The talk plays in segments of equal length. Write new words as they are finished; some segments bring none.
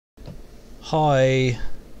Hi.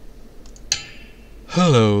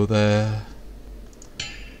 Hello there.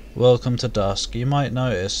 Welcome to Dusk. You might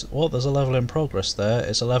notice, there's a level in progress there.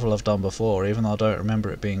 It's a level I've done before, even though I don't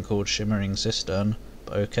remember it being called Shimmering Cistern.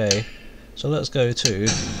 But okay. So let's go to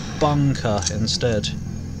Bunker instead.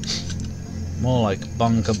 More like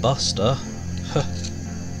Bunker Buster.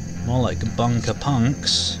 More like Bunker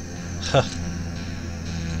Punks.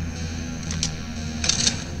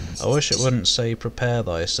 I wish it wouldn't say prepare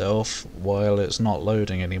thyself while it's not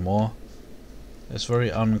loading anymore. It's very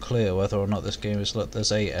unclear whether or not this game is... Look,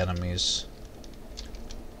 there's 8 enemies.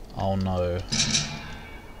 Oh no.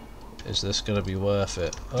 Is this going to be worth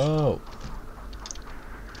it? Oh!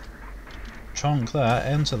 Chonk that,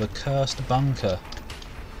 enter the cursed bunker.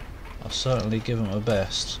 I'll certainly give it my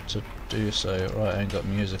best to do so. Right, I ain't got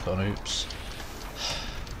music on, oops.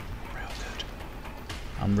 Real good.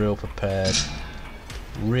 I'm real prepared.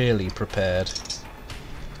 Really prepared.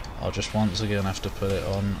 I'll just once again have to put it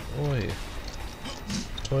on. Oi.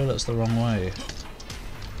 Toilet's the wrong way.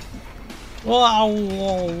 Whoa,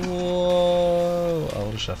 whoa, whoa.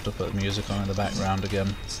 I'll just have to put music on in the background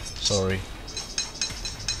again. Sorry.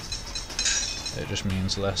 It just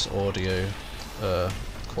means less audio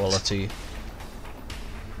quality.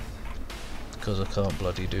 Because I can't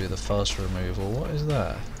bloody do the fuzz removal. What is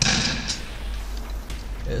that?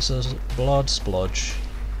 It's a blood splodge.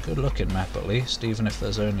 Good looking map at least, even if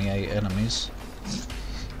there's only 8 enemies.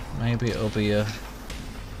 Maybe it'll be a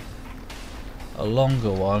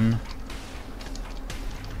longer one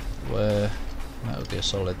where Metal Gear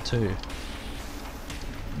Solid 2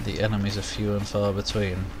 the enemies are few and far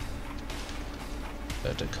between.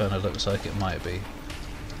 But it kinda looks like it might be.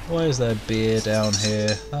 Why is there beer down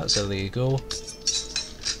here? That's illegal,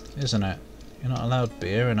 isn't it? You're not allowed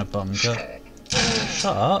beer in a bunker.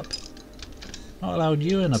 Shut up! Not allowed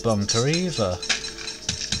you in a bunker either.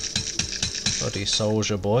 Bloody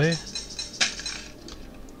soldier boy.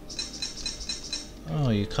 Oh,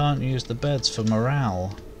 you can't use the beds for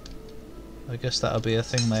morale. I guess that'll be a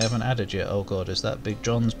thing they haven't added yet. Oh god, is that Big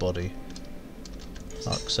John's body?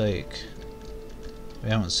 Fuck's sake. We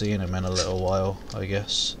haven't seen him in a little while, I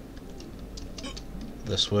guess.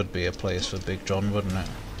 This would be a place for Big John, wouldn't it?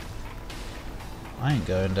 I ain't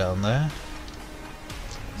going down there.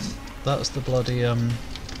 That's the bloody 8.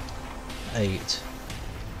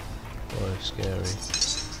 Boy, scary.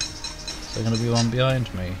 Is there gonna be one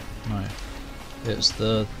behind me? No. It's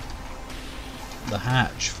the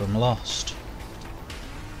hatch from Lost.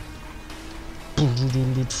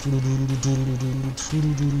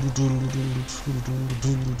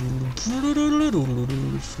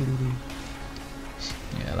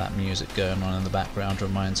 Yeah, that music going on in the background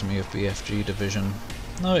reminds me of BFG Division.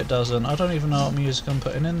 No it doesn't, I don't even know what music I'm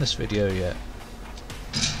putting in this video yet.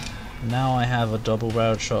 Now I have a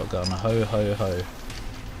double-barreled shotgun, ho ho ho.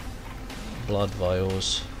 Blood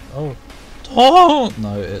vials. Oh! Oh!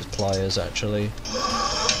 No, it's pliers actually.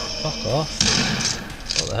 Fuck off.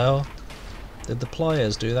 What the hell? Did the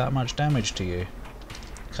pliers do that much damage to you?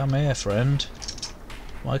 Come here, friend.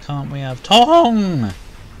 Why can't we have Tong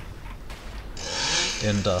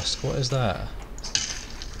in Dusk? What is that?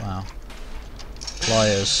 Wow.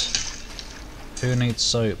 Pliers. Who needs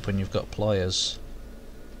soap when you've got pliers?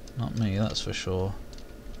 Not me, that's for sure.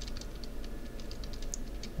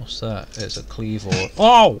 What's that? It's a cleaver.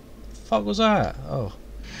 Oh! Fuck was that? Oh.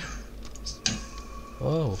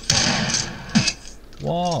 Whoa.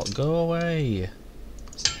 What? Go away.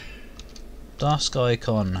 Dusk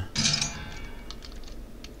icon.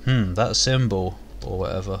 That symbol or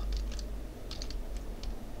whatever.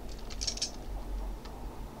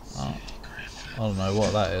 Oh, I don't know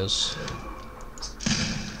what that is.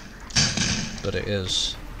 But it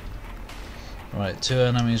is. Right, 2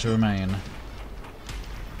 enemies remain.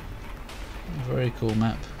 Very cool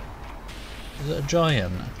map. Is it a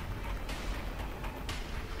giant?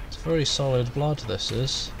 It's very solid blood, this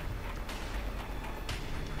is.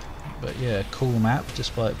 But yeah, cool map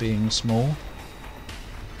despite being small.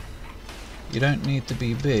 You don't need to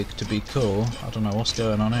be big to be cool. I don't know what's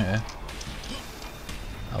going on here.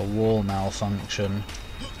 A wall malfunction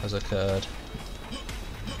has occurred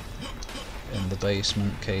in the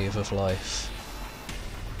basement cave of life.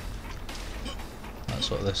 That's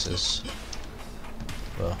what this is.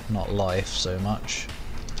 Well, not life so much,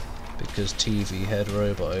 because TV head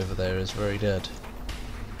robot over there is very dead.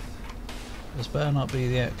 This better not be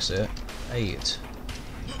the exit. 8.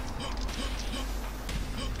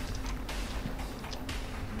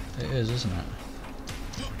 It is, isn't it?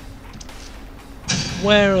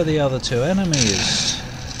 Where are the other 2 enemies?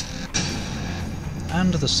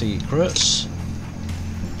 And the secrets?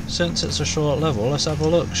 Since it's a short level, let's have a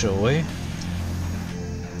look, shall we?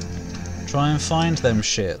 Try and find them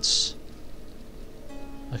shits.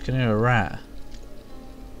 I can hear a rat.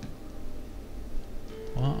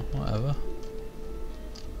 What? Whatever.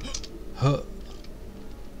 Huh.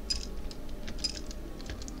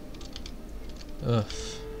 Ugh.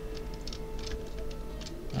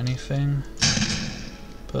 Anything?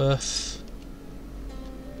 Perf.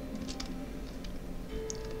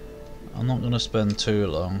 I'm not going to spend too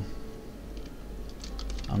long.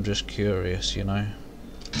 I'm just curious, you know.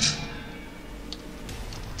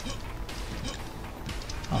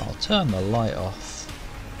 Oh, I'll turn the light off.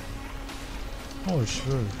 Oh,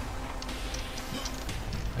 true.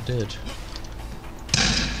 I did.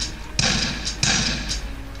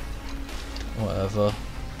 Whatever.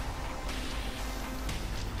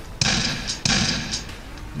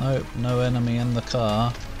 Nope, no enemy in the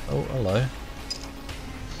car. Oh, hello.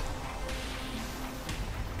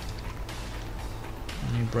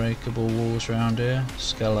 Any breakable walls around here?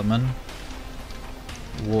 Skeleton.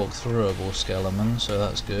 Walk throughable skeleton, so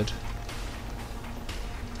that's good.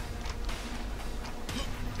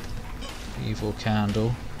 Evil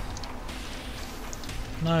candle.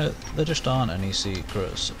 No, there just aren't any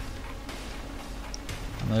secrets.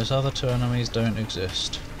 And those other two enemies don't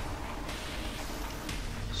exist.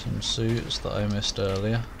 Some suits that I missed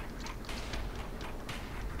earlier.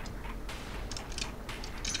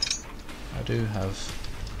 I do have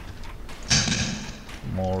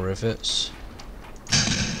more rivets.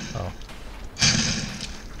 Oh.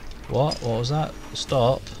 What? What was that?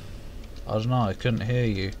 Stop. I don't know, I couldn't hear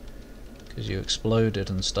you. Because you exploded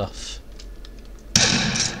and stuff.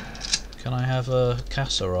 Can I have a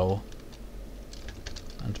casserole?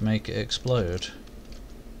 And make it explode?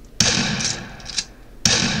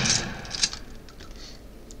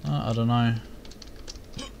 I don't know.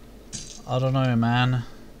 I don't know, man.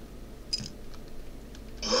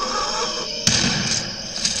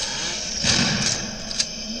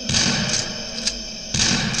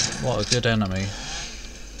 What a good enemy.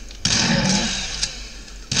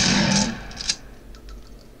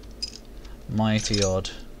 Mighty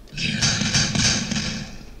odd.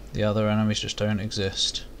 The other enemies just don't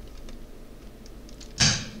exist.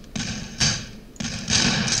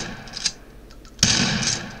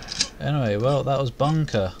 Anyway, well, that was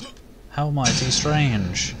Bunker. How mighty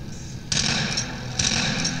strange.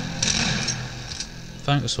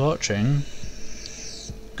 Thanks for watching.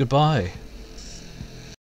 Goodbye.